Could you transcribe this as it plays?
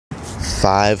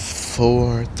Five,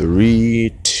 four,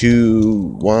 three,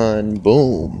 two, one,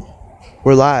 boom.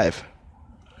 We're live.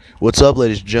 What's up,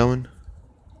 ladies and gentlemen?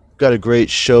 Got a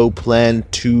great show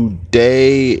planned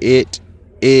today. It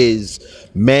is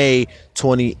May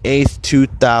 28th,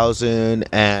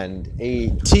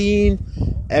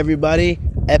 2018. Everybody,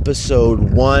 episode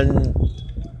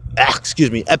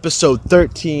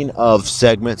 13 of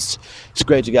Segments. It's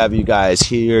great to have you guys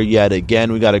here yet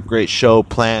again. We got a great show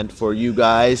planned for you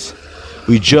guys.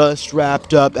 We just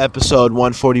wrapped up episode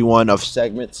 141 of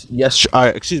Segments.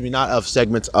 Not of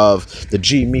Segments, of the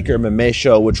G Meeker MMA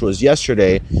show, which was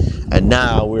yesterday. And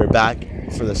now we're back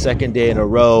for the second day in a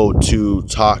row to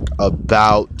talk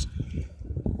about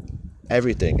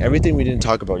everything we didn't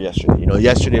talk about yesterday.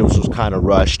 Yesterday was kind of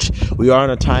rushed. We are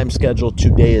on a time schedule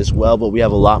today as well, but we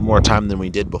have a lot more time than we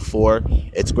did before.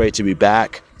 It's great to be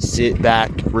back. Sit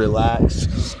back,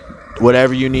 relax.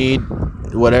 Whatever you need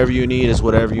is whatever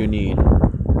you need.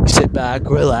 Sit back,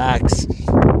 relax,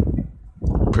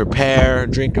 prepare,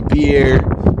 drink a beer,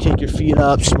 kick your feet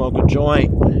up, smoke a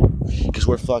joint, because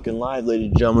we're fucking live, ladies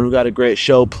and gentlemen. We got a great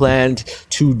show planned.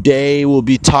 Today we'll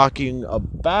be talking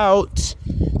about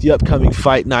the upcoming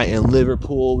fight night in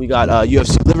Liverpool. We got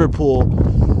UFC Liverpool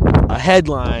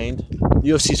headlined.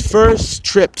 UFC's first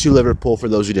trip to Liverpool, for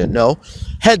those who didn't know,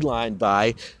 headlined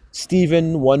by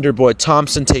Stephen Wonderboy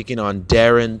Thompson taking on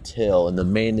Darren Till in the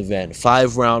main event.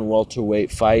 5-round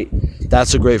welterweight fight.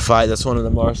 That's a great fight. That's one of the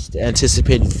most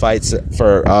anticipated fights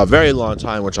for a very long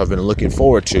time, which I've been looking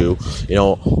forward to.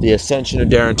 The ascension of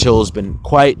Darren Till has been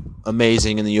quite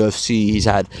amazing in the UFC. He's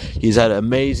had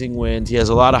amazing wins. He has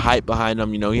a lot of hype behind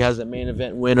him. He has a main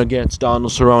event win against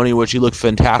Donald Cerrone, which he looked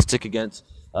fantastic against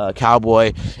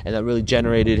Cowboy, and that really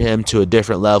generated him to a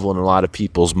different level in a lot of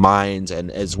people's minds,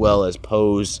 and as well as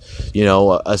posed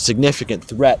a significant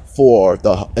threat for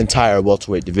the entire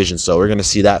welterweight division. So we're going to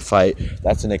see that fight.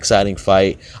 That's an exciting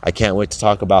fight. I can't wait to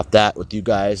talk about that with you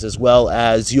guys, as well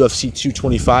as UFC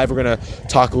 225. We're going to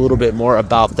talk a little bit more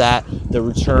about that, the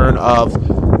return of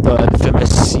the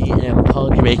infamous CM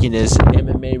Punk making his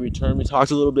MMA return. We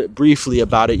talked a little bit briefly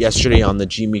about it yesterday on the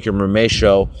G Meeker MMA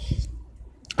show.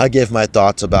 I gave my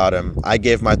thoughts about him. I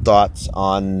gave my thoughts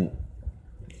on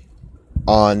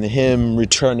him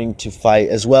returning to fight,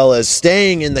 as well as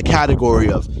staying in the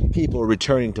category of people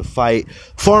returning to fight.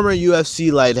 Former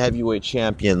UFC light heavyweight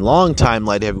champion, longtime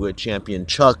light heavyweight champion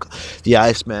Chuck the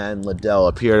Iceman Liddell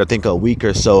appeared, I think, a week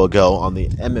or so ago on the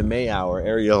MMA Hour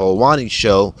Ariel Helwani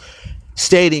show,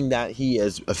 stating that he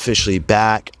is officially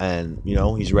back and,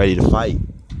 he's ready to fight.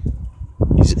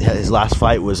 His last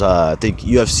fight was, I think,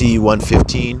 UFC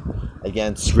 115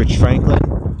 against Rich Franklin,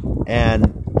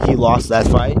 and he lost that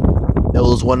fight. It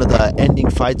was one of the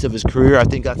ending fights of his career. I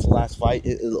think that's the last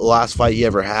fight he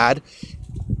ever had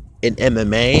in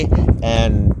MMA,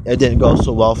 and it didn't go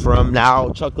so well for him.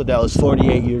 Now, Chuck Liddell is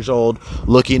 48 years old,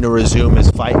 looking to resume his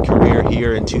fight career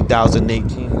here in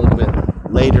 2018, a little bit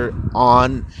later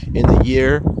on in the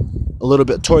year. A little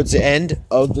bit towards the end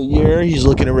of the year, he's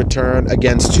looking to return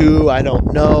against who? I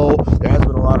don't know. There has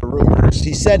been a lot of rumors.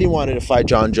 He said he wanted to fight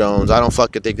John Jones. I don't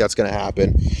fucking think that's going to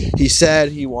happen. He said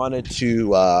he wanted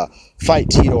to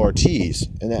fight Tito Ortiz,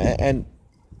 and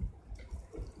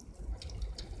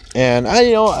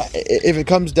if it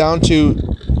comes down to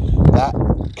that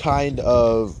kind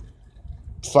of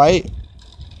fight,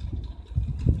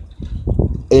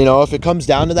 if it comes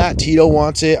down to that, Tito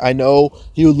wants it. I know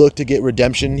he would look to get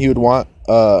redemption. He would want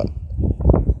on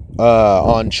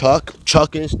Chuck.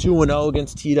 Chuck is 2-0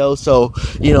 against Tito, so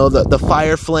the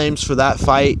fire flames for that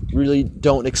fight really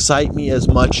don't excite me as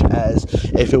much as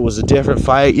if it was a different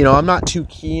fight. I'm not too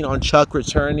keen on Chuck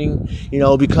returning,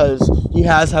 because he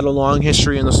has had a long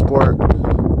history in the sport.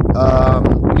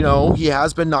 He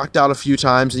has been knocked out a few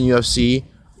times in UFC.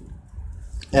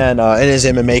 And in his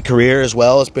MMA career as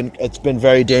well, it's been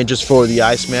very dangerous for the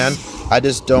Iceman. I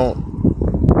just don't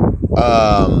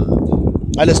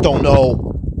know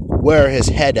where his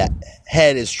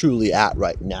head is truly at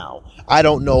right now. I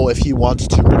don't know if he wants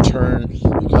to return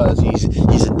because he's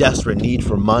in desperate need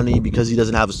for money, because he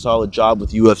doesn't have a solid job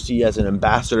with UFC as an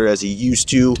ambassador as he used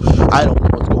to. I don't know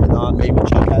what's going on. Maybe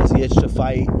Chuck has the itch to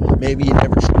fight. Maybe he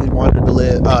never truly wanted to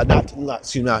live. Not to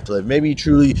live. Maybe he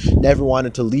truly never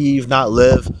wanted to leave, not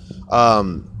live.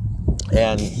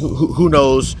 And who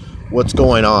knows what's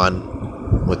going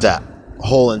on with that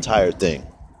whole entire thing.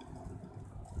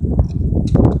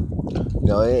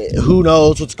 who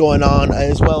knows what's going on,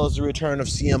 as well as the return of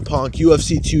CM Punk,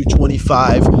 UFC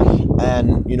 225,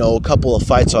 and, a couple of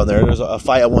fights on there. There's a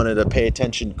fight I wanted to pay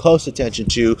close attention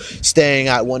to, staying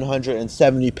at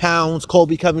 170 pounds.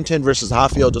 Colby Covington versus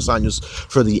Rafael dos Anjos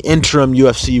for the interim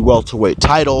UFC welterweight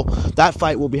title. That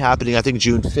fight will be happening, I think,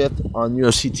 June 5th on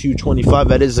UFC 225.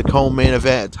 That is the co-main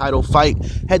event, title fight,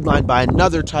 headlined by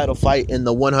another title fight in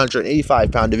the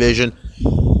 185-pound division.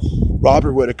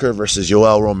 Robert Whittaker versus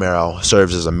Yoel Romero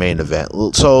serves as a main event.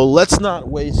 So let's not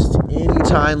waste any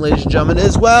time, ladies and gentlemen,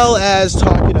 as well as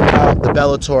talking about the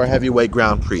Bellator Heavyweight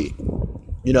Grand Prix.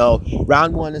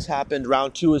 Round 1 has happened,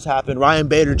 round 2 has happened. Ryan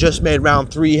Bader just made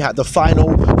round 3, had the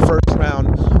final first round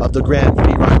of the Grand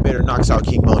Prix. Ryan Bader knocks out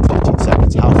King Mo in 15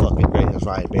 seconds. How fucking great has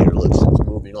Ryan Bader looked since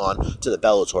moving on to the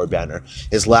Bellator banner.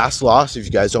 His last loss, if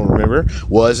you guys don't remember,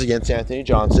 was against Anthony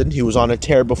Johnson. He was on a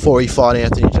tear before he fought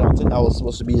Anthony Johnson. That was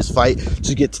supposed to be his fight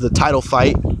to get to the title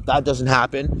fight. That doesn't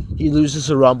happen. He loses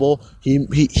a Rumble. He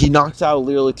knocks out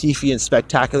Ilir Latifi in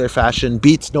spectacular fashion,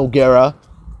 beats Nogueira,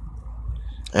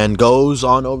 and goes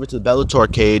on over to the Bellator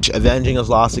cage, avenging his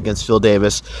loss against Phil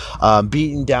Davis,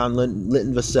 beating down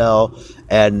Linton Vassell,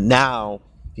 and now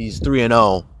he's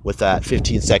 3-0 with that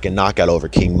 15-second knockout over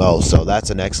King Mo. So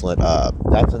that's an excellent,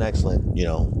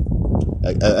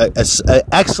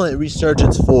 excellent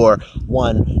resurgence for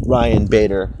one Ryan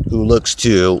Bader, who looks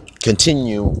to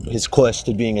continue his quest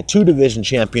to being a 2-division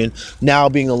champion, now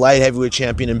being a light heavyweight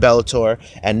champion in Bellator,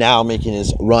 and now making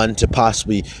his run to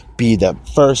possibly be the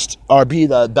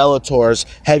Bellator's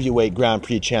heavyweight Grand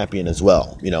Prix champion as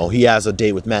well. He has a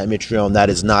date with Matt Mitrione that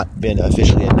has not been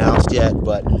officially announced yet,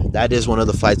 but that is one of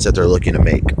the fights that they're looking to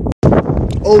make.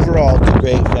 Overall, it's a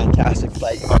great, fantastic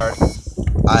fight card.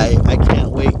 I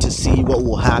can't wait to see what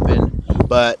will happen.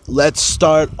 But let's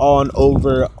start on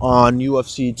over on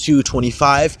UFC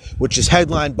 225, which is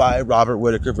headlined by Robert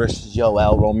Whittaker versus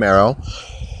Yoel Romero.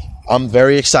 I'm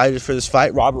very excited for this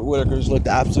fight. Robert Whittaker's looked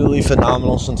absolutely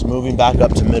phenomenal since moving back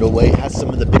up to middleweight. Has some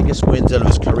of the biggest wins out of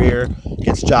his career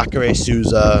against Jacare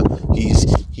Souza.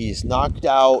 He's knocked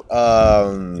out.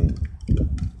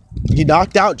 He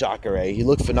knocked out Jacare. He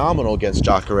looked phenomenal against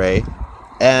Jacare,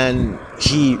 and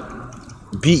he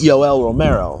beat Yoel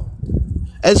Romero,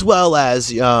 as well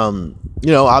as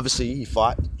obviously he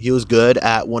fought. He was good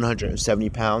at 170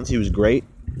 pounds. He was great.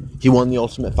 He won the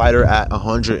Ultimate Fighter at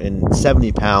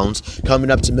 170 pounds,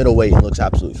 coming up to middleweight, and looks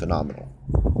absolutely phenomenal.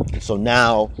 So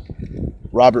now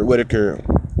Robert Whittaker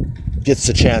gets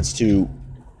the chance to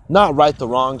not right the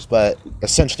wrongs, but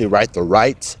essentially right the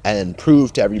rights, and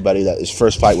prove to everybody that his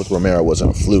first fight with Romero wasn't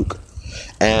a fluke.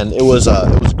 And it was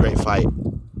a great fight.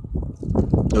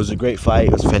 It was a great fight.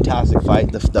 It was a fantastic fight.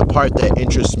 The part that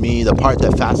interests me, the part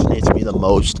that fascinates me the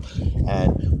most,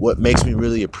 and what makes me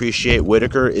really appreciate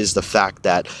Whittaker is the fact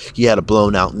that he had a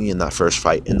blown out knee in that first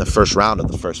fight, in the first round of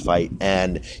the first fight,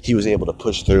 and he was able to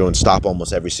push through and stop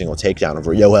almost every single takedown of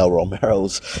Yoel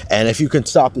Romero's. And if you can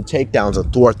stop the takedowns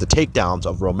and thwart the takedowns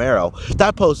of Romero,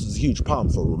 that poses a huge problem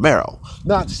for Romero.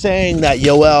 Not saying that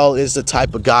Yoel is the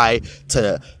type of guy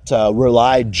to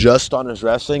rely just on his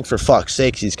wrestling. For fuck's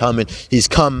sake, he's come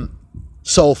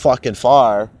so fucking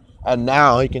far, and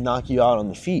now he can knock you out on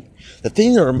the feet. The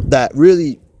thing that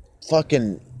really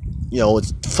fucking,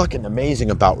 it's fucking amazing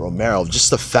about Romero,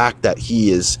 just the fact that he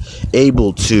is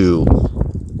able to,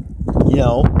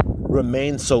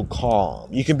 remain so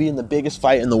calm. You can be in the biggest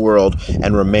fight in the world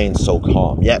and remain so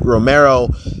calm. Yet Romero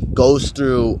goes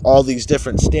through all these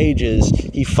different stages.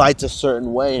 He fights a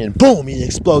certain way, and boom, he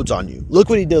explodes on you. Look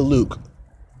what he did to Luke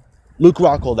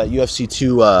Rockhold at UFC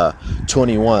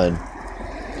 221.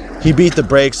 He beat the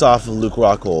brakes off of Luke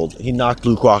Rockhold. He knocked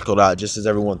Luke Rockhold out just as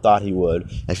everyone thought he would.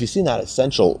 And if you've seen that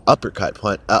essential uppercut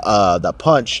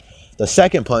punch, the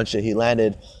second punch that he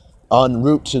landed en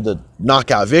route to the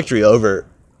knockout victory over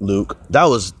Luke, that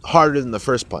was harder than the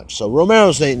first punch. So Romero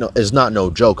is not no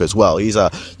joke as well. He's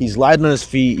light on his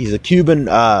feet. He's a Cuban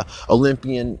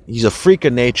Olympian. He's a freak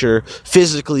of nature,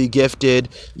 physically gifted.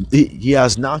 He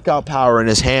has knockout power in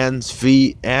his hands,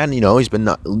 feet, and he's been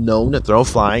known to throw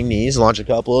flying knees, launch a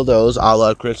couple of those, a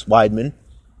la Chris Weidman.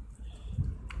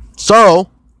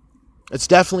 So it's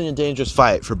definitely a dangerous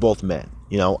fight for both men.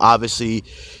 Obviously,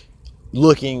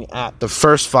 looking at the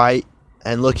first fight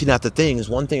and looking at the things,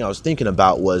 one thing I was thinking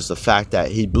about was the fact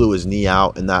that he blew his knee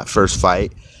out in that first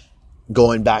fight.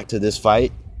 Going back to this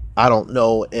fight, I don't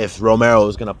know if Romero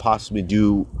is going to possibly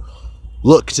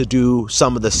look to do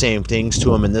some of the same things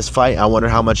to him in this fight. I wonder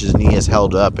how much his knee has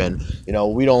held up, and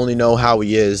we'd only know how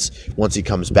he is once he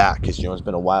comes back, because it's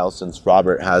been a while since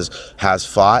Robert has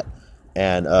fought,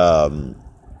 and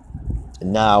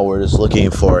now we're just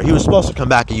looking for. He was supposed to come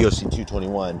back at UFC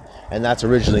 221. and that's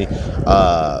originally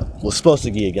was supposed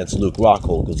to be against Luke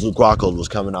Rockhold, because Luke Rockhold was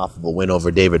coming off of a win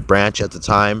over David Branch at the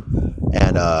time,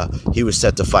 and he was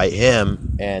set to fight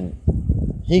him, and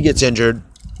he gets injured.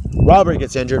 Robert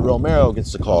gets injured. Romero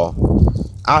gets the call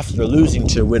after losing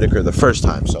to Whitaker the first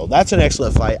time. So that's an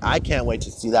excellent fight. I can't wait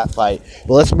to see that fight.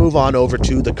 But let's move on over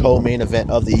to the co-main event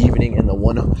of the evening in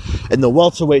the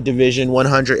welterweight division,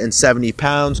 170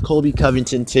 pounds. Colby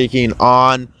Covington taking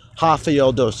on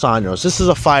Rafael dos Anjos. This is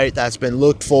a fight that's been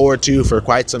looked forward to for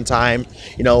quite some time.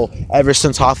 You know, ever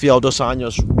since Rafael dos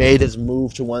Anjos made his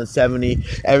move to 170,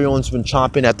 everyone's been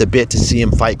chomping at the bit to see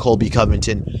him fight Colby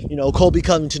Covington. You know, Colby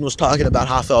Covington was talking about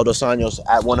Rafael dos Anjos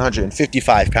at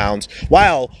 155 pounds,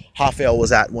 while Rafael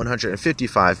was at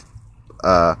 55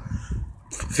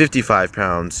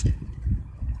 pounds.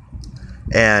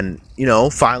 And, you know,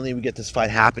 finally we get this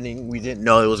fight happening. We didn't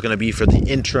know it was going to be for the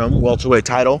interim welterweight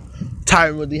title.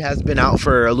 Tyron Woodley has been out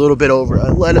for a little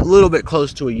bit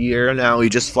close to a year now. He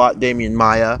just fought Damian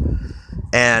Maia,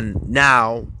 and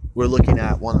now we're looking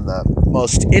at one of the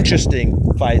most interesting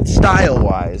fights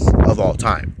style-wise of all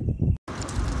time.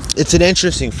 It's an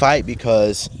interesting fight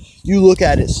because you look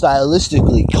at it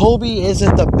stylistically. Colby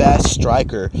isn't the best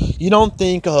striker. You don't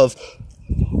think of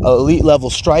elite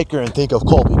level striker and think of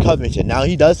Colby Covington. Now,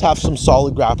 he does have some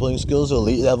solid grappling skills,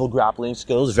 elite level grappling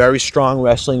skills, very strong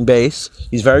wrestling base.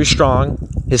 He's very strong.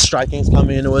 His striking's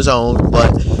coming into his own.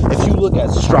 But if you look at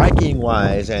striking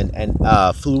wise and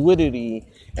fluidity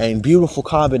and beautiful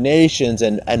combinations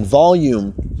and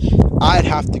volume, I'd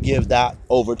have to give that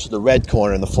over to the red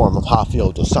corner in the form of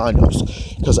Rafael dos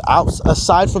Anjos. Because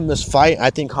aside from this fight,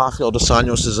 I think Rafael dos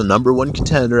Anjos is a number one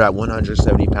contender at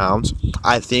 170 pounds.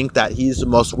 I think that he's the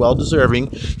most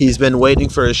well-deserving. He's been waiting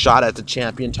for his shot at the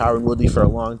champion, Tyron Woodley, for a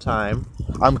long time.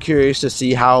 I'm curious to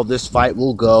see how this fight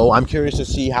will go. I'm curious to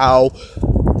see how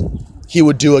he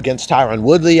would do against Tyron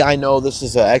Woodley. I know this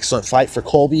is an excellent fight for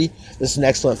Colby. This is an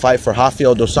excellent fight for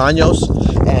Rafael dos Anjos.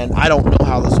 And I don't know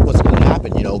what's going to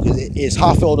happen, you know, because is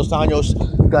Rafael dos Anjos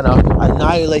going to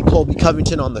annihilate Colby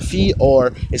Covington on the feet,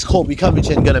 or is Colby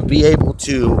Covington going to be able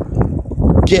to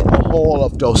get a hold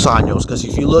of dos Anjos? Because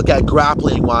if you look at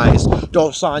grappling-wise,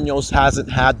 dos Anjos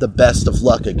hasn't had the best of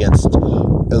luck against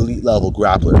elite-level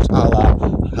grapplers, a la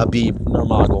Khabib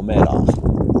Nurmagomedov.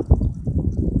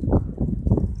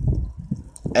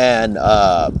 And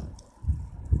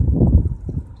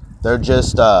they're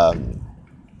just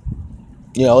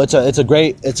you know, it's a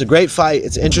great fight.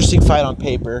 It's an interesting fight on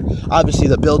paper. Obviously,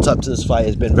 the build up to this fight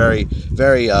has been very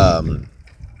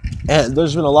and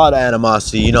there's been a lot of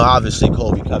animosity. You know, obviously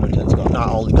Colby Covington's not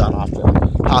only gone after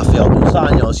Rafael dos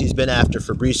Anjos, he's been after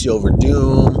Fabricio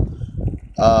Verdum,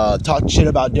 talked shit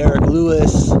about Derek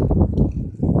Lewis,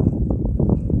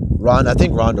 I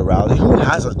think Ronda Rousey. Who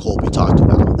hasn't Colby talked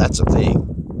about? That's the thing.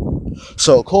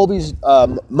 So Colby's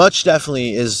much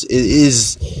definitely is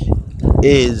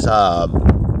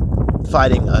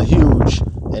fighting a huge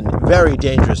and very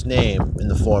dangerous name in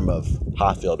the form of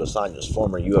Rafael dos Anjos,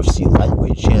 former UFC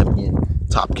lightweight champion,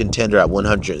 top contender at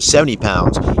 170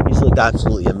 pounds. He's looked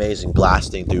absolutely amazing,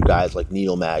 blasting through guys like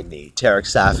Neil Magny, Tarek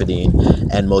Saffiedine,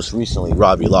 and most recently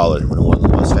Robbie Lawler in one of the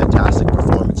most fantastic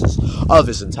performances of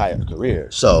his entire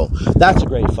career. So that's a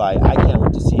great fight. I can't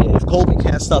wait to see it. If Colby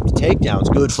can't stop the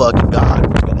takedowns, good fucking God,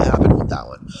 what's going to happen with that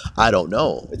one? I don't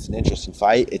know. It's an interesting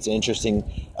fight. It's an interesting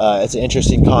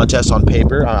contest on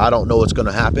paper. I don't know what's going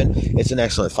to happen. It's an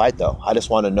excellent fight, though. I just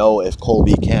want to know if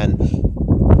Colby can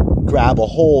grab a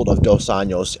hold of dos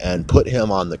Anjos and put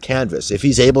him on the canvas. If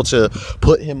he's able to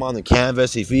put him on the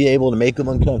canvas, if he's able to make him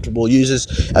uncomfortable,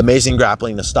 uses amazing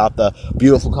grappling to stop the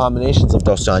beautiful combinations of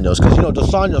dos Anjos. Because, you know,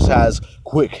 dos Anjos has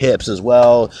quick hips as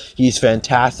well. He's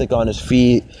fantastic on his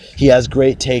feet. He has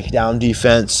great takedown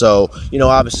defense. So, you know,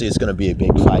 obviously it's going to be a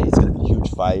big fight. It's going to be a huge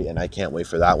fight, and I can't wait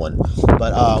for that one.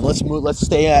 But let's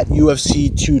stay at UFC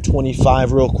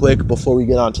 225 real quick before we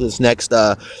get on to this next,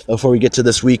 before we get to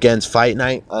this weekend's fight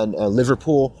night in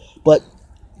Liverpool. But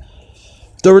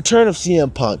the return of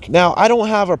CM Punk. Now, I don't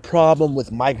have a problem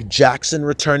with Mike Jackson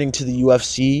returning to the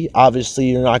UFC. Obviously,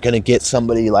 you're not going to get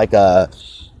somebody like a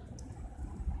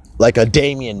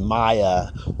Damian Maia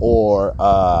or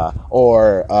a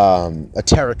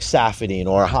Tarek Saffiedine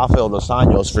or a Rafael dos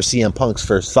Anjos for CM Punk's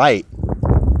first fight.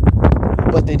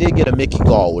 But they did get a Mickey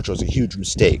Gall, which was a huge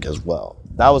mistake as well.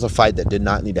 That was a fight that did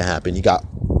not need to happen. He got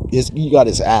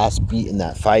his ass beat in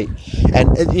that fight.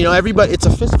 And you know, everybody, it's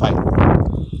a fist fight.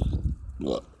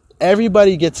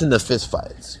 Everybody gets into fist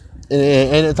fights.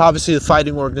 And it's obviously the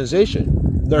fighting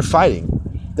organization. They're fighting.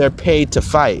 They're paid to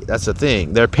fight. That's the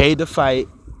thing. They're paid to fight,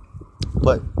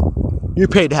 but you're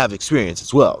paid to have experience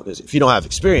as well. Because if you don't have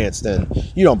experience, then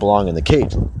you don't belong in the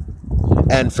cage room.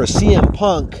 And for CM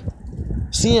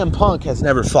Punk has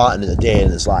never fought in a day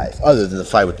in his life, other than the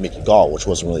fight with Mickey Gall, which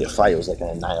wasn't really a fight. It was like an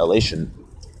annihilation.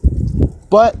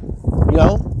 But, you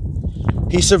know,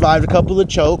 he survived a couple of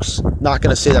chokes. Not going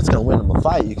to say that's going to win him a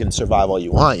fight. You can survive all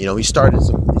you want. You know, he started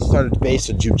base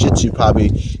with jiu-jitsu probably.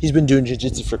 He's been doing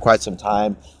jiu-jitsu for quite some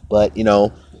time. But, you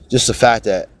know, just the fact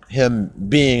that him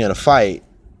being in a fight,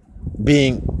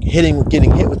 getting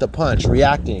hit with a punch,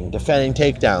 reacting, defending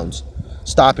takedowns,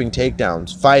 stopping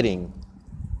takedowns, fighting,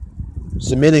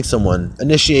 submitting someone,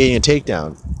 initiating a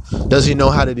takedown. Does he know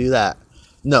how to do that?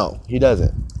 No, he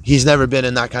doesn't. He's never been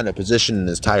in that kind of position in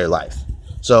his entire life.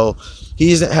 So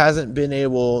he's never been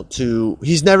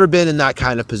in that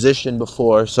kind of position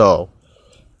before. So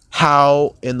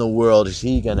how in the world is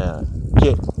he gonna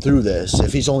get through this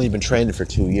if he's only been training for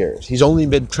 2 years? He's only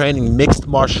been training mixed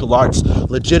martial arts,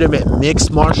 legitimate mixed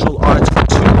martial arts for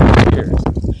 2 years.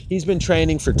 He's been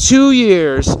training for 2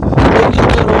 years, maybe a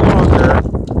little longer.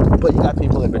 But you got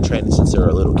people that have been training since they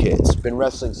were little kids, been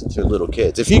wrestling since they're little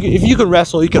kids. If you can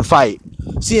wrestle, you can fight.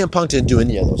 CM Punk didn't do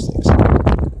any of those things.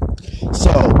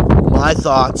 So, my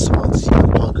thoughts on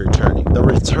CM Punk returning. The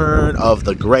return of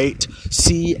the great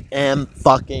CM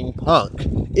fucking Punk.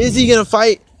 Is he going to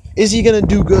fight? Is he going to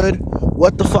do good?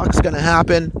 What the fuck's going to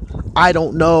happen? I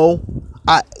don't know.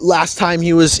 Last time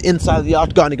he was inside the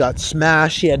octagon, he got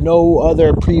smashed. He had no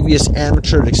other previous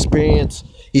amateur experience.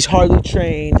 He's hardly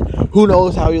trained. Who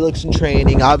knows how he looks in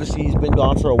training? Obviously, he's been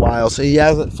gone for a while, so he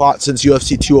hasn't fought since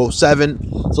UFC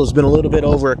 207. So it's been a little bit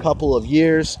over a couple of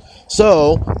years.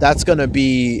 So that's going to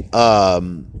be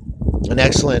an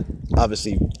excellent fight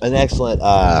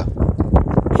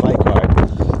card.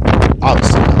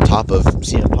 Obviously, on top of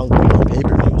CM Punk being on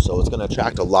pay-per-view, so it's going to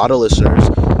attract a lot of listeners.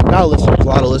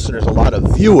 A lot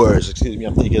of viewers. Excuse me,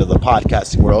 I'm thinking of the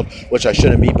podcasting world, which I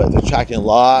shouldn't be, but they're attracting a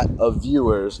lot of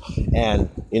viewers. And,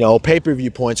 you know,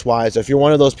 pay-per-view points wise, if you're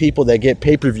one of those people that get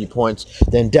pay-per-view points,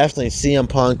 then definitely CM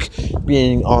Punk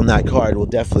being on that card will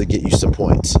definitely get you some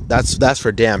points. That's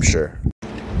for damn sure.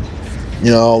 You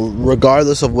know,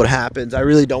 regardless of what happens, I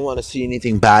really don't want to see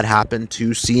anything bad happen to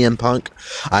CM Punk.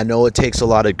 I know it takes a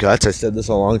lot of guts. I said this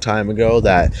a long time ago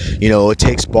that, you know, it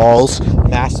takes balls,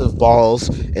 massive balls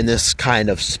in this kind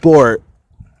of sport,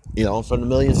 you know, from the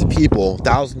millions of people,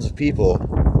 thousands of people,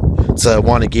 to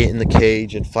want to get in the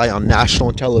cage and fight on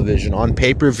national television, on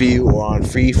pay-per-view, or on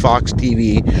free Fox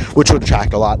TV, which would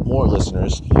attract a lot more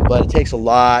listeners. But it takes a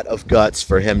lot of guts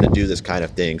for him to do this kind of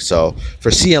thing. So for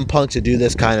CM Punk to do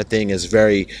this kind of thing is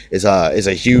a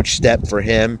huge step for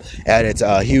him, and it's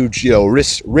a huge, you know,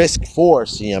 risk for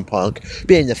CM Punk,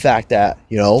 being the fact that,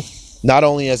 you know, not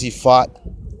only has he fought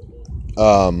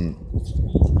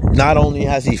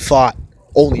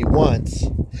only once.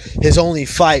 His only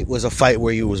fight was a fight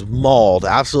where he was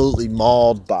absolutely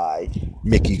mauled by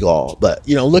Mickey Gall. But,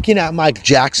 you know, looking at Mike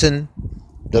Jackson,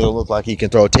 doesn't look like he can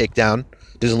throw a takedown.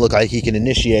 Doesn't look like he can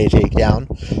initiate a takedown.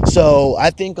 So I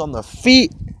think on the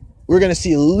feet, we're going to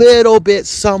see a little bit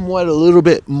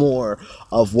more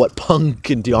of what Punk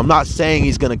can do. I'm not saying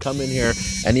he's going to come in here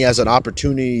and he has an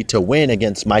opportunity to win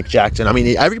against Mike Jackson. I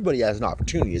mean, everybody has an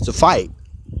opportunity. It's a fight.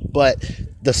 But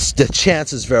the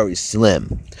chance is very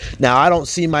slim. Now, I don't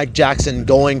see Mike Jackson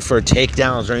going for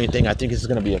takedowns or anything. I think this is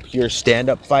going to be a pure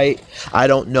stand-up fight. I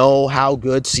don't know how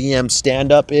good CM's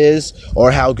stand-up is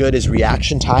or how good his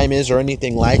reaction time is or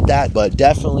anything like that, but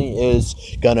definitely is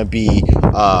going to be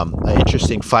an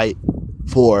interesting fight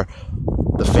for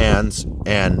the fans,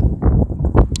 and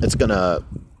it's going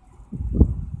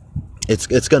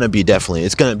to be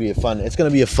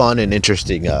a fun and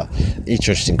interesting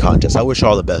contest. I wish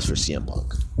all the best for CM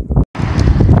Punk.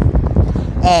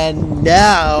 And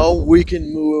now we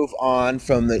can move on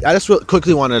from I just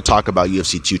quickly wanted to talk about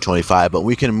UFC 225, but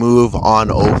we can move on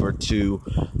over to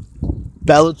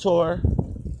Bellator,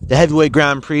 the heavyweight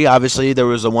Grand Prix. Obviously, there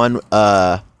was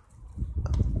Matt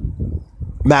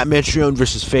Mitrione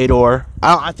versus Fedor.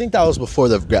 I think that was before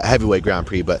the heavyweight Grand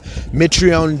Prix, but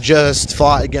Mitrione just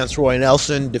fought against Roy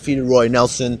Nelson, defeated Roy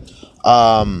Nelson.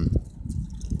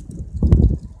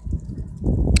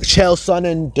 Chael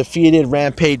Sonnen defeated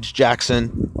Rampage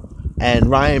Jackson,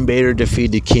 and Ryan Bader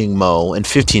defeated King Mo in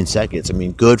 15 seconds. I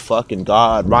mean, good fucking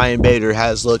God. Ryan Bader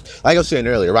has looked, like I was saying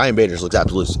earlier, Ryan Bader's looked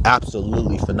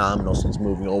absolutely phenomenal since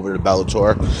moving over to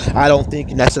Bellator. I don't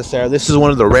think necessarily, this is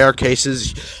one of the rare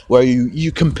cases where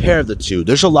you compare the two.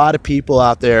 There's a lot of people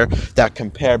out there that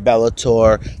compare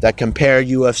Bellator, that compare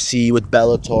UFC with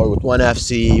Bellator, with ONE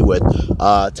FC, with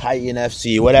Titan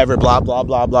FC, whatever, blah, blah,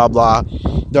 blah, blah, blah.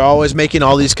 They're always making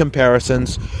all these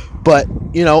comparisons. But,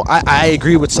 you know, I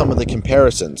agree with some of the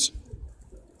comparisons.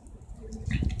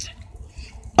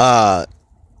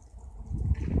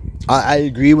 I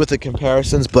agree with the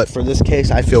comparisons, but for this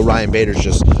case, I feel Ryan Bader's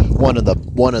just one of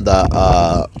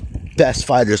the best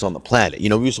fighters on the planet. You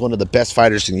know, he was one of the best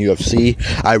fighters in UFC.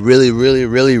 I really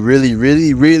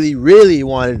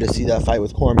wanted to see that fight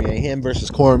with Cormier, him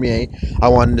versus Cormier. I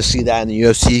wanted to see that in the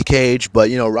UFC cage, but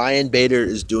you know, Ryan Bader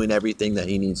is doing everything that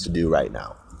he needs to do right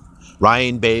now.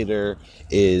 Ryan Bader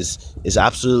is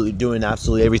absolutely doing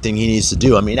everything he needs to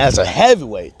do. I mean, as a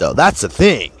heavyweight, though, that's the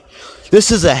thing. This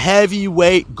is a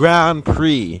heavyweight Grand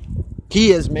Prix.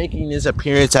 He is making his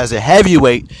appearance as a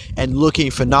heavyweight and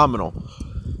looking phenomenal.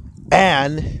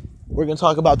 And we're going to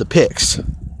talk about the picks.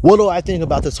 What do I think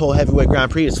about this whole heavyweight Grand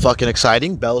Prix? It's fucking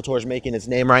exciting. Bellator's making its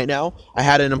name right now. I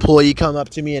had an employee come up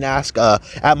to me and ask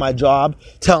at my job,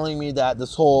 telling me that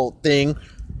this whole thing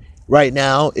right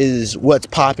now is what's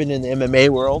popping in the MMA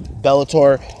world.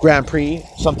 Bellator Grand Prix,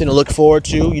 something to look forward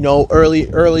to. You know,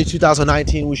 early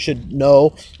 2019, we should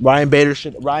know Ryan Bader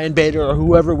or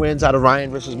whoever wins out of Ryan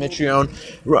versus Mitrione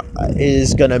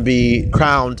is going to be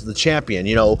crowned the champion.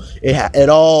 You know, it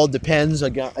all depends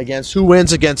against who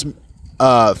wins against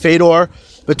Fedor,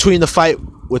 between the fight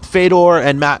with Fedor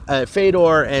and Chael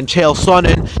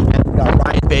Sonnen, and we got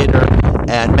Ryan Bader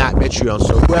and Matt Mitrione.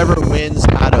 So whoever wins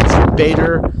out of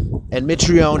Bader and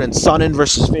Mitrione and Sonnen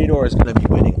versus Fedor is going to be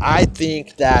winning. I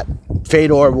think that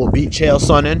Fedor will beat Chael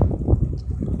Sonnen.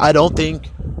 I don't think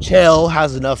Chael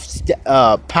has enough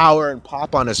power and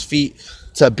pop on his feet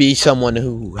to be someone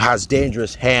who has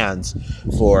dangerous hands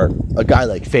for a guy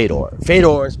like Fedor.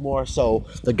 Fedor is more so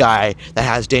the guy that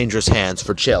has dangerous hands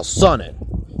for Chael Sonnen.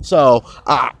 So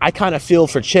I kind of feel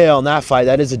for Chael in that fight.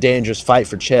 That is a dangerous fight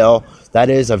for Chael. That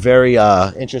is a very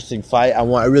interesting fight.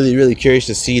 I'm really curious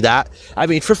to see that. I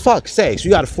mean, for fuck's sakes, you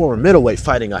got a former middleweight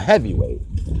fighting a heavyweight.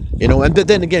 You know, and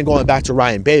then again, going back to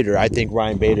Ryan Bader, I think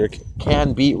Ryan Bader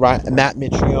can beat Matt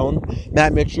Mitrione.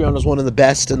 Matt Mitrione is one of the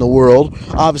best in the world.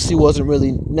 Obviously wasn't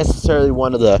really necessarily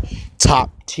one of the top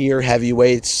tier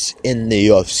heavyweights in the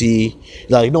UFC.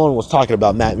 Like, no one was talking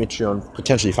about Matt Mitrione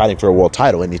potentially fighting for a world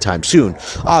title anytime soon.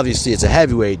 Obviously, it's a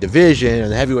heavyweight division,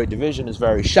 and the heavyweight division is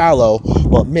very shallow,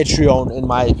 but Mitrione, in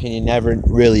my opinion, never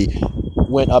really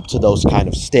went up to those kind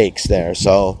of stakes there.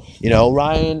 So, you know,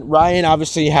 Ryan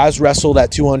obviously has wrestled at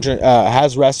 200,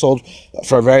 has wrestled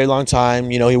for a very long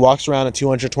time. You know, he walks around at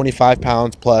 225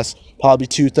 pounds plus, probably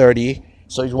 230.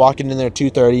 So he's walking in there at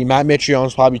 230. Matt Mitrione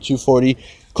is probably 240,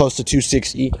 close to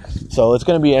 260. So it's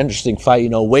going to be an interesting fight. You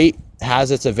know, weight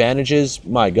has its advantages.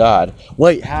 My God,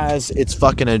 weight has its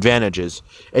fucking advantages.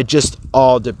 It just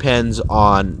all depends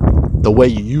on the way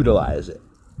you utilize it.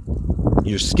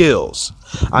 Your skills.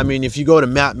 I mean, if you go to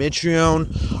Matt Mitrione,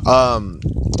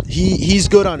 he's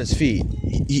good on his feet.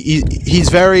 He's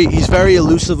very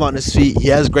elusive on his feet. He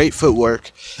has great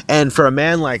footwork, and for a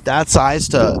man like that size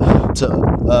to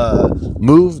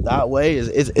move that way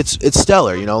it's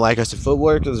stellar. You know, like I said,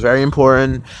 footwork is very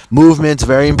important. Movement's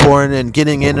very important, and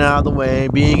getting in and out of the way,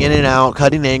 being in and out,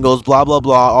 cutting angles, blah blah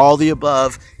blah, all the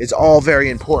above. It's all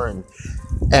very important.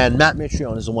 And Matt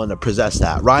Mitrione is the one that possessed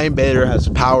that. Ryan Bader has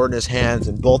power in his hands,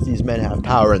 and both these men have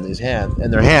power in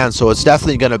their hands. So it's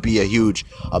definitely going to be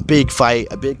a big fight,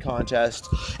 a big contest.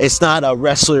 It's not a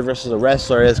wrestler versus a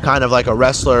wrestler. It's kind of like a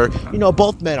wrestler. You know,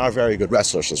 both men are very good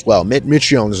wrestlers as well.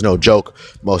 Mitrione is no joke,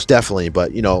 most definitely.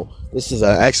 But, you know, this is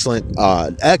an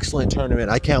excellent tournament.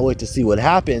 I can't wait to see what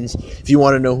happens. If you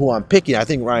want to know who I'm picking, I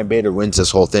think Ryan Bader wins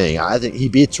this whole thing. I think he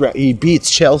beats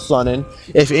Chael Sonnen.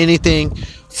 If anything,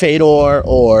 Fedor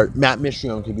or Matt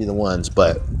Mitrione could be the ones.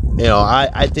 But, you know,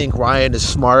 I think Ryan is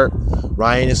smart.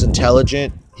 Ryan is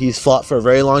intelligent. He's fought for a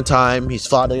very long time. He's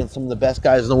fought against some of the best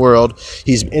guys in the world.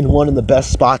 He's in one of the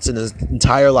best spots in his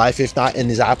entire life, if not in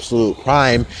his absolute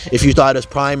prime. If you thought his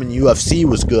prime in UFC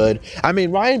was good. I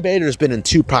mean, Ryan Bader's been in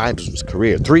 2 primes of his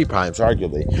career. 3 primes,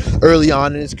 arguably. Early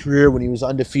on in his career when he was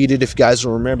undefeated, if you guys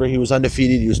will remember, he was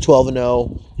undefeated. He was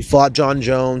 12-0. He fought John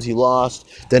Jones. He lost.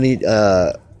 Then he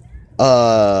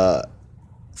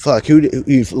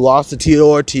lost to Tito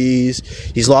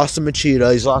Ortiz. He's lost to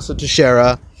Machida. He's lost to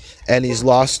Teixeira. And he's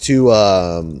lost to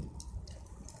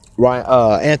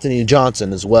Anthony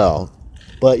Johnson as well.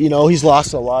 But, you know, he's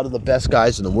lost a lot of the best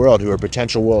guys in the world who are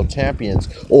potential world champions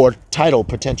or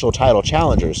potential title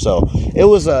challengers. So it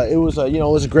was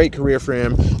a great career for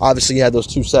him. Obviously, he had those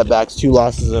 2 setbacks, 2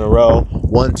 losses in a row,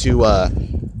 one to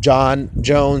John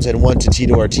Jones and one to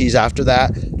Tito Ortiz after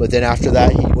that. But then after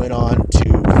that, he went on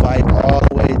to fight all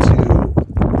the way to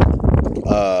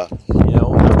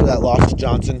after that loss to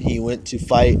Johnson, he went to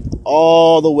fight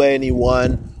all the way, and he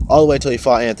won all the way until he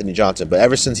fought Anthony Johnson. But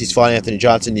ever since he's fought Anthony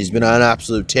Johnson, he's been on an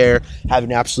absolute tear,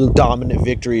 having absolute dominant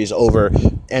victories over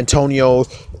Antonio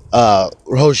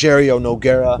Rogerio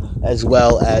Nogueira, as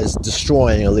well as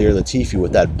destroying Ilir Latifi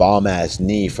with that bomb-ass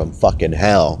knee from fucking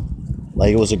hell.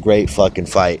 Like, it was a great fucking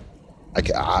fight.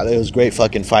 It was great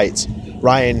fucking fights.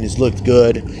 Ryan has looked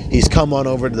good. He's come on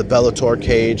over to the Bellator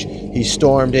cage. He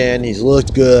stormed in. He's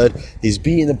looked good. He's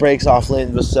beating the brakes off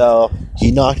Lynn Vassell. He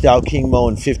knocked out King Mo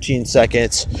in 15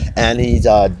 seconds. And he's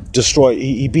destroyed.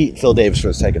 He beat Phil Davis for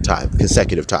the second time,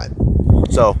 consecutive time.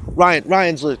 So,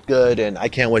 Ryan's looked good, and I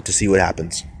can't wait to see what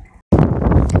happens.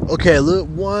 Okay,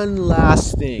 one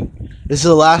last thing. This is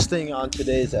the last thing on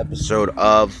today's episode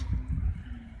of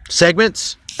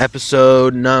Segments.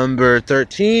 Episode number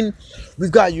 13.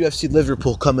 We've got UFC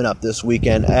Liverpool coming up this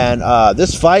weekend, and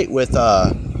this fight with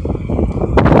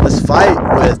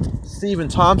Stephen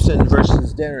Thompson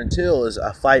versus Darren Till is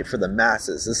a fight for the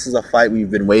masses. This is a fight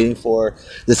we've been waiting for.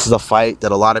 This is a fight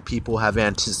that a lot of people have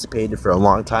anticipated for a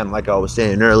long time, like I was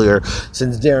saying earlier,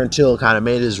 since Darren Till kind of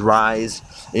made his rise.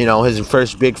 You know, his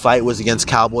first big fight was against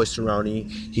Cowboy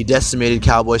Cerrone. He decimated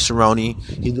Cowboy Cerrone.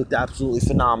 He looked absolutely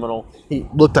phenomenal. He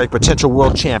looked like potential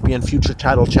world champion, future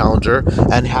title challenger,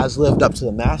 and has lived up to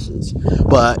the masses.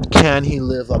 But can he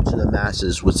live up to the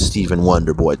masses with Stephen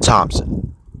Wonderboy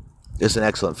Thompson? It's an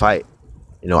excellent fight.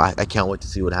 You know, I can't wait to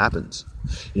see what happens.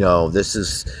 You know, this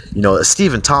is,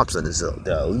 Stephen Thompson is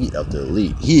the elite of the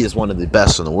elite. He is one of the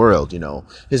best in the world, you know.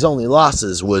 His only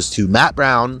losses was to Matt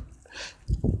Brown,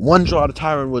 one draw to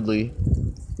Tyron Woodley,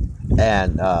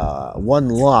 and one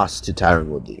loss to Tyron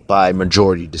Woodley by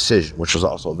majority decision, which was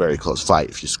also a very close fight.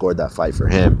 If you scored that fight for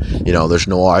him, you know, there's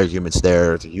no arguments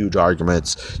there. There's huge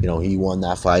arguments. You know, he won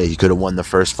that fight. He could have won the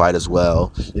first fight as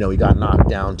well. You know, he got knocked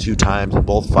down 2 times in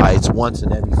both fights, once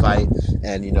in every fight.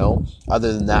 And, you know,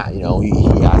 other than that, you know, he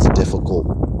has a difficult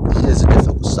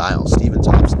style. Stephen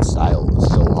Thompson's style is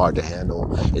so hard to handle.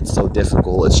 It's so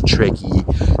difficult. It's tricky.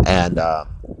 And,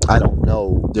 I don't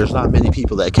know. There's not many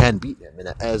people that can beat him.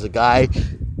 And as a guy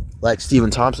like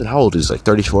Stephen Thompson, how old is he? Like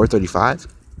 34, 35?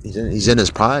 He's in his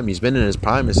prime. He's been in his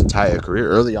prime his entire career.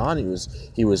 Early on, he was,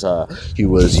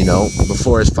 you know,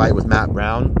 before his fight with Matt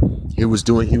Brown, he looked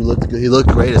good. He looked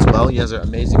great as well. He has an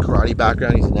amazing karate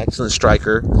background. He's an excellent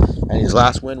striker. And his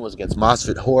last win was against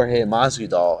Jorge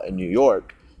Masvidal in New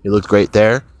York. He looked great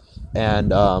there.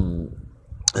 And,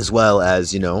 as well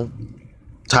as, you know,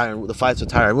 the fights with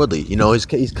Tyron Woodley. You know,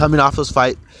 he's coming off his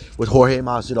fight with Jorge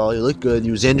Masvidal. He looked good.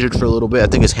 He was injured for a little bit. I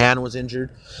think his hand was injured.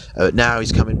 Now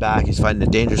he's coming back. He's fighting a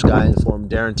dangerous guy in the form of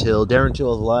Darren Till. Darren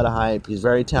Till has a lot of hype. He's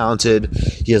very talented.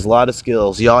 He has a lot of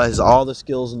skills. He has all the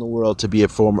skills in the world to be a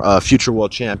future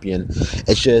world champion.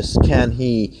 It's just, can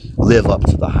he live up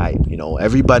to the hype? You know,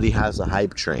 everybody has a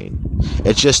hype train.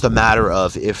 It's just a matter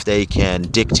of if they can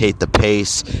dictate the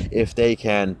pace, if they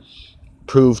can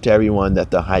prove to everyone that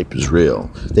the hype is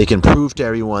real. They can prove to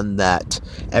everyone that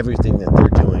everything that they're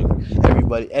doing,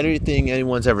 everything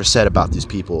anyone's ever said about these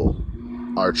people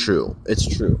are true. It's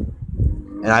true.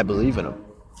 And I believe in them.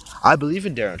 I believe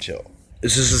in Darren Till.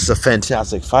 This is just a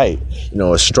fantastic fight. You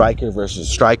know, a striker versus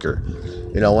striker.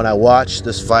 You know, when I watched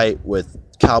this fight with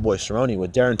Cowboy Cerrone,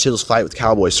 with Darren Till's fight with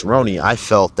Cowboy Cerrone, I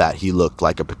felt that he looked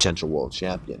like a potential world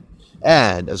champion.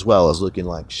 And as well as looking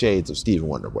like shades of Stephen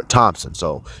Wonderboy Thompson.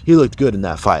 So he looked good in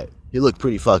that fight. He looked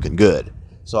pretty fucking good.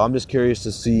 So I'm just curious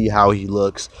to see how he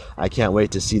looks. I can't wait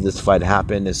to see this fight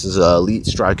happen. This is an elite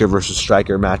striker versus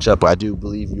striker matchup. I do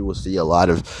believe you will see a lot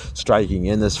of striking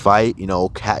in this fight. You know,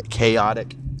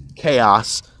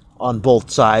 chaos on both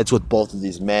sides with both of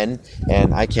these men.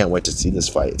 And I can't wait to see this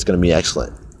fight. It's going to be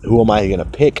excellent. Who am I going to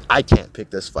pick? I can't pick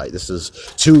this fight. This is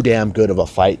too damn good of a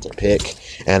fight to pick,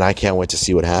 and I can't wait to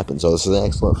see what happens. So this is an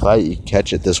excellent fight. You can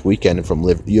catch it this weekend from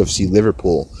UFC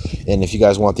Liverpool. And if you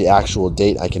guys want the actual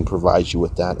date, I can provide you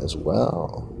with that as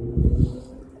well.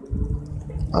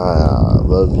 I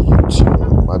love you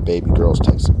too. My baby girl's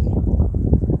texting me.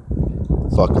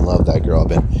 Fucking love that girl.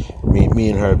 Me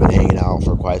and her have been hanging out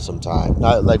for quite some time.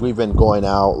 Not like we've been going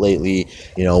out lately,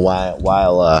 you know,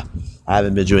 while I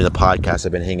haven't been doing the podcast.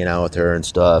 I've been hanging out with her and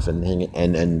stuff,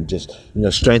 and just, you know,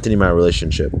 strengthening my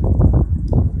relationship.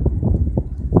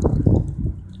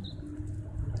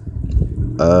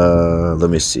 Let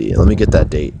me see. Let me get that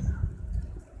date.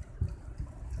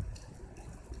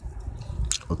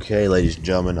 Okay, ladies and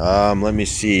gentlemen. Let me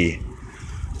see.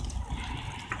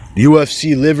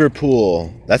 UFC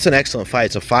Liverpool. That's an excellent fight.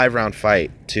 It's a 5-round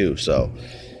fight too. So.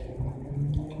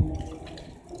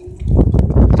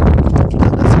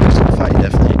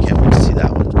 Definitely can't wait to see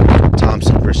that one.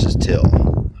 Thompson versus Till.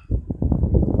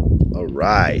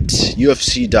 Alright.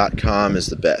 UFC.com is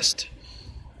the best.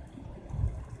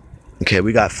 Okay,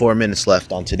 we got 4 minutes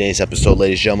left on today's episode,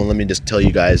 ladies and gentlemen. Let me just tell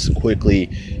you guys quickly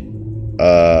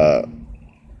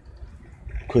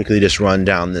quickly just run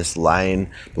down this line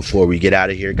before we get out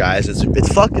of here, guys.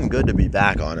 It's fucking good to be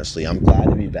back, honestly. I'm glad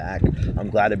to be back. I'm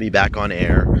glad to be back on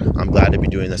air. I'm glad to be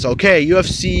doing this. Okay,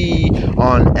 UFC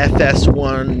on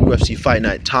FS1, UFC Fight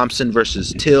Night, Thompson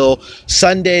versus Till,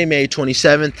 Sunday, May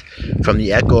 27th, from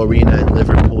the Echo Arena in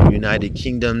Liverpool, United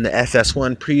Kingdom. The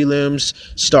FS1 prelims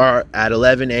start at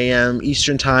 11 a.m.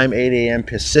 Eastern Time, 8 a.m.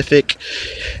 Pacific.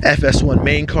 FS1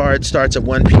 main card starts at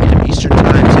 1 p.m. Eastern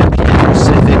Time, 10 p.m.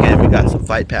 Pacific, and we got some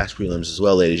Fight Pass prelims as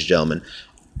well, ladies and gentlemen,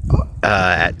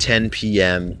 at 10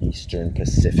 p.m. Eastern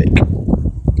Pacific.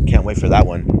 Can't wait for that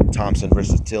one. Thompson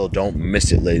versus Till. Don't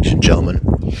miss it, ladies and gentlemen.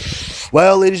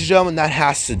 Well, ladies and gentlemen, that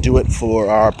has to do it for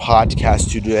our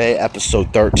podcast today,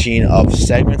 episode 13 of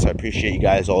Segments. I appreciate you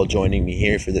guys all joining me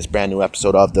here for this brand new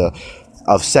episode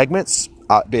of Segments.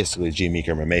 Basically, the G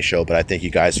Meeker MMA show, but I thank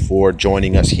you guys for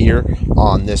joining us here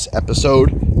on this episode.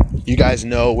 You guys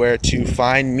know where to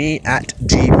find me at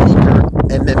G Meeker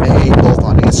MMA, both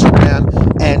on Instagram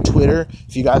and Twitter.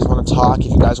 If you guys want to talk,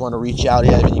 if you guys want to reach out, if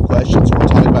you have any questions, want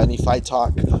to talk about any fight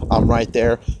talk, I'm right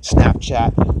there.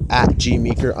 Snapchat at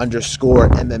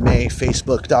gmeeker_MMA,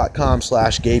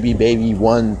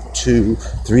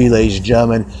 facebook.com/GabyBaby123, ladies and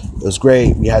gentlemen. It was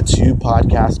great. We had 2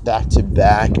 podcasts back to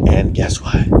back, and guess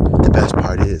what? The best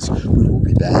part is we will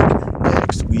be back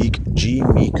next week. G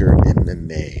Meeker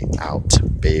MMA out,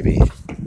 baby.